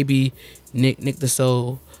 Like KB, Nick the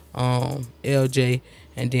Soul, LJ,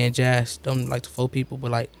 and then Jazz. Them like the 4 people,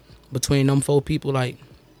 but like between them 4 people, like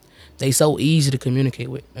they so easy to communicate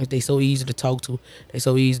with. Like, they so easy to talk to. They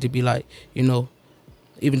so easy to be like, even though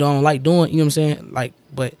I don't like doing, you know what I'm saying? Like,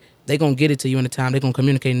 but they gonna get it to you in the time. They gonna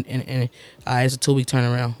communicate and it's a 2-week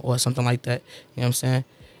turnaround or something like that. You know what I'm saying?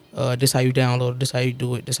 This how you download it, this how you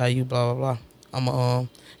do it, this how you blah blah blah. I'ma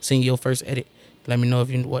send you your first edit. Let me know if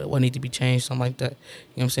what need to be changed, something like that. You know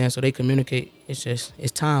what I'm saying? So they communicate.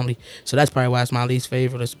 It's timely. So that's probably why it's my least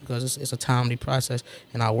favorite, is because it's a timely process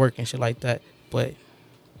and I work and shit like that. But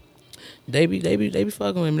they be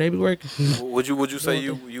fucking with me. They be working. Would you say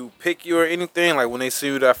you pick you or anything? Like when they see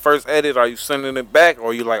you that first edit, are you sending it back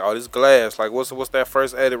or you like, oh, this glass? Like what's that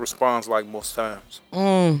first edit response like most times?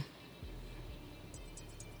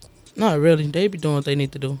 Not really. They be doing what they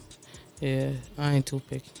need to do. Yeah, I ain't too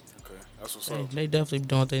picky. Okay, that's what's up. They definitely be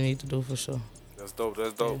doing what they need to do for sure. That's dope.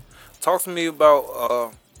 That's dope. Yeah. Talk to me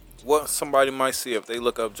about what somebody might see if they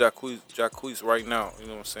look up Jacquiese right now. You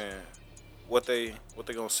know what I'm saying? What they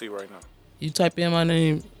gonna see right now? You type in my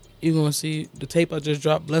name, you gonna see the tape I just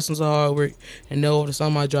dropped, Blessings of Hard Work, and then over the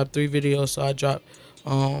summer I dropped 3 videos. So I dropped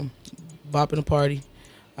Bop in the Party,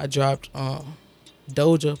 I dropped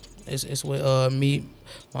Doja. It's with me,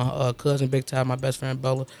 my cousin Big Ty, my best friend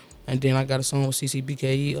Bella, and then I got a song with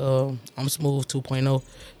CCBKE. I'm Smooth 2.0.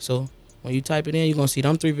 So when you type it in, you're gonna see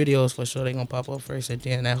them 3 videos for sure. They gonna pop up first, and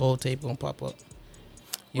then that whole tape gonna pop up.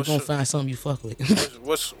 You gonna find something you fuck with.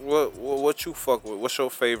 what you fuck with? What's your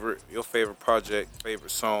favorite project,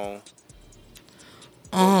 favorite song?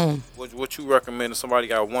 What you recommend if somebody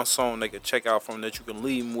got one song they could check out from that you can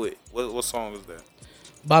leave them with? What song is that?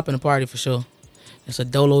 Bop in the Party for sure. It's a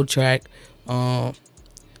dolo track. Um,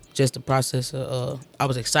 just the process of I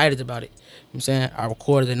was excited about it. You know what I'm saying I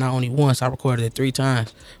recorded it not only once, I recorded it 3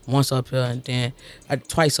 times. Once up here and then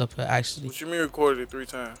twice up here actually. What you mean recorded it 3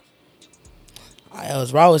 times? I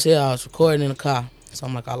was raw as hell. I was recording in the car, so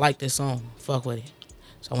I'm like, I like this song. Fuck with it.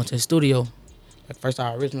 So I went to the studio. Like first,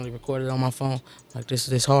 I originally recorded it on my phone. Like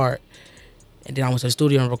this hard, and then I went to the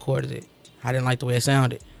studio and recorded it. I didn't like the way it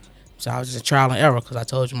sounded, so I was just trial and error. Cause I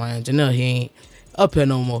told you my engineer he ain't up here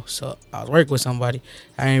no more. So I was working with somebody.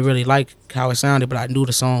 I didn't really like how it sounded, but I knew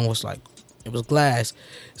the song was like it was glass.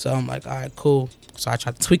 So I'm like, all right, cool. So I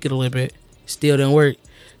tried to tweak it a little bit. Still didn't work.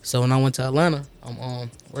 So when I went to Atlanta, I'm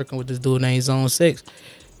working with this dude named Zone 6.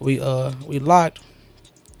 We locked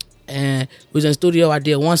and we was in the studio. I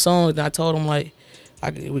did one song, then I told him like,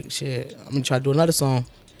 shit, I'm gonna try to do another song.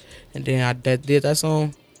 And then I did that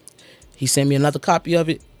song. He sent me another copy of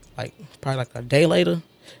it, like probably like a day later.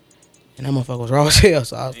 And that motherfucker was raw as hell.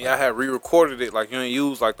 So I was I had re-recorded it, like you ain't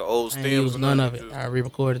used like the old I stems. ain't used none of it. Just... I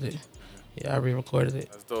re-recorded it. Yeah, I re-recorded it.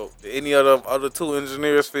 That's dope. Did any other two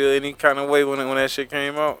engineers feel any kind of way when that shit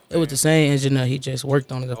came out? It was the same engineer. He just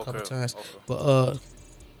worked on it a couple times. Okay. But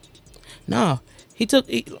nah, he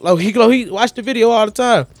watched the video all the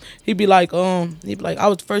time. He'd be like, I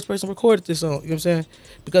was the first person recorded this song. You know what I'm saying?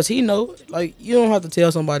 Because he know, like, you don't have to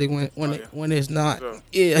tell somebody when it's not. Sure.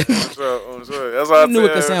 Yeah. I'm sorry. That's all He knew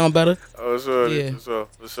it could sound better. Oh, sure. Yeah. For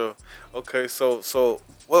sure. Okay, so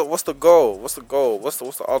what's the goal? What's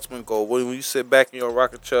the ultimate goal? When you sit back in your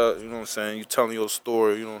rocket chair, you know what I'm saying, you telling your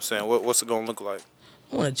story, you know what I'm saying, what's it gonna look like?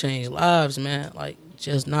 I want to change lives, man. Like,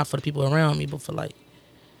 just not for the people around me, but for like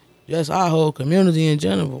just our whole community in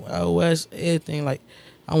general, our West, everything. Like,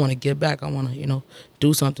 I want to get back. I want to,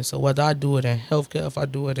 do something. So whether I do it in healthcare, if I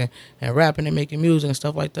do it in rapping and making music and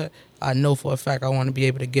stuff like that, I know for a fact I want to be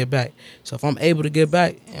able to get back. So if I'm able to get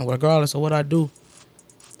back, and regardless of what I do,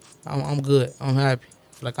 I'm good. I'm happy.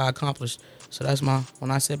 I feel like I accomplished. So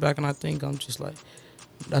when I sit back and I think, I'm just like,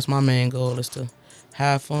 that's my main goal is to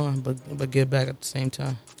have fun, but get back at the same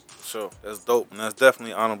time. Sure, that's dope, and that's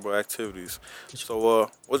definitely honorable activities. So,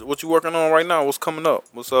 what you working on right now? What's coming up?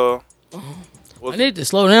 I need to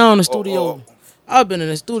slow down in the studio. I've been in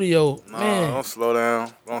the studio, man. Don't slow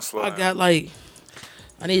down.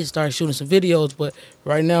 I need to start shooting some videos, but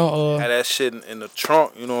right now, have that shit in the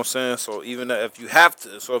trunk. You know what I'm saying? So even if you have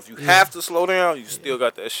to slow down, you still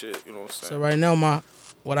got that shit. You know what I'm saying? So right now,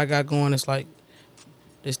 what I got going is like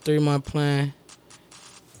this 3-month plan.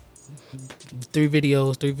 3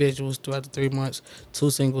 videos, 3 visuals throughout the 3 months, 2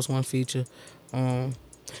 singles, 1 feature, and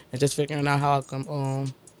just figuring out how I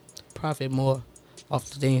can profit more off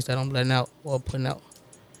the things that I'm letting out or putting out.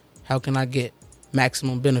 How can I get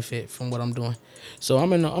maximum benefit from what I'm doing? So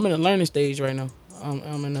I'm in a learning stage right now.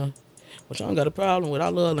 I'm in a, which I don't got a problem with. I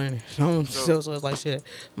love learning. So it's like shit.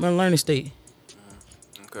 I'm in a learning state.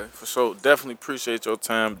 Okay, for sure. Definitely appreciate your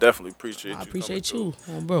time. Definitely appreciate you. I appreciate you,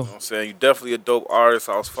 bro. You know what I'm saying? You definitely a dope artist.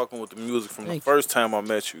 I was fucking with the music from the first time I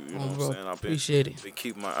met you. You know what I'm saying? I've been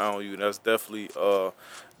keeping my eye on you. That's definitely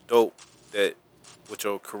dope that with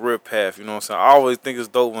your career path, you know what I'm saying? I always think it's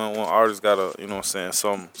dope when artists got a, you know what I'm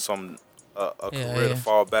saying, a career to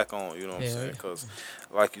fall back on, you know what I'm saying? Because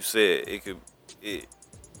like you said,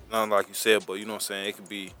 not like you said, but you know what I'm saying, it could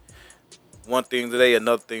be one thing today,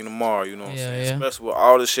 another thing tomorrow, you know what I'm saying? Especially with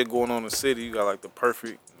all this shit going on in the city, you got like the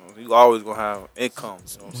perfect, you always gonna have income,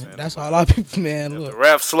 you know what I'm saying? That's all a lot of people, man. If the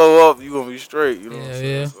rap slow up, you gonna be straight, you know what I'm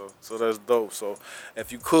saying? Yeah. So that's dope. So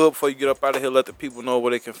if you could, before you get up out of here, let the people know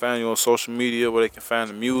where they can find you on social media, where they can find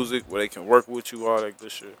the music, where they can work with you, all that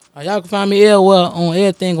good shit. Y'all can find me everywhere on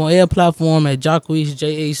everything, on every platform at Jacquiese,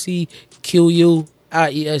 JACQUIESE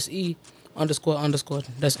 __.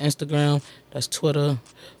 That's Instagram, that's Twitter.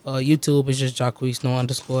 YouTube is just Jacquiese, no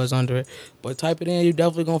underscores under it. But type it in, you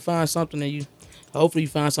definitely gonna find something hopefully you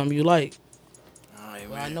find something you like.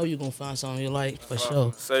 Well, I know you're going to find something you like, for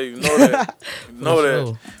sure. Say, you know that. You know that.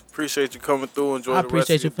 Sure. Appreciate you coming through. Enjoy the rest of your day. I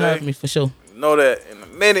appreciate you for having me, for sure. You know that. In a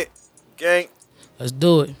minute, gang. Let's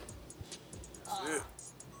do it.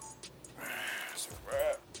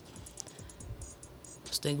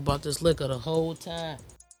 Let's think about this liquor the whole time.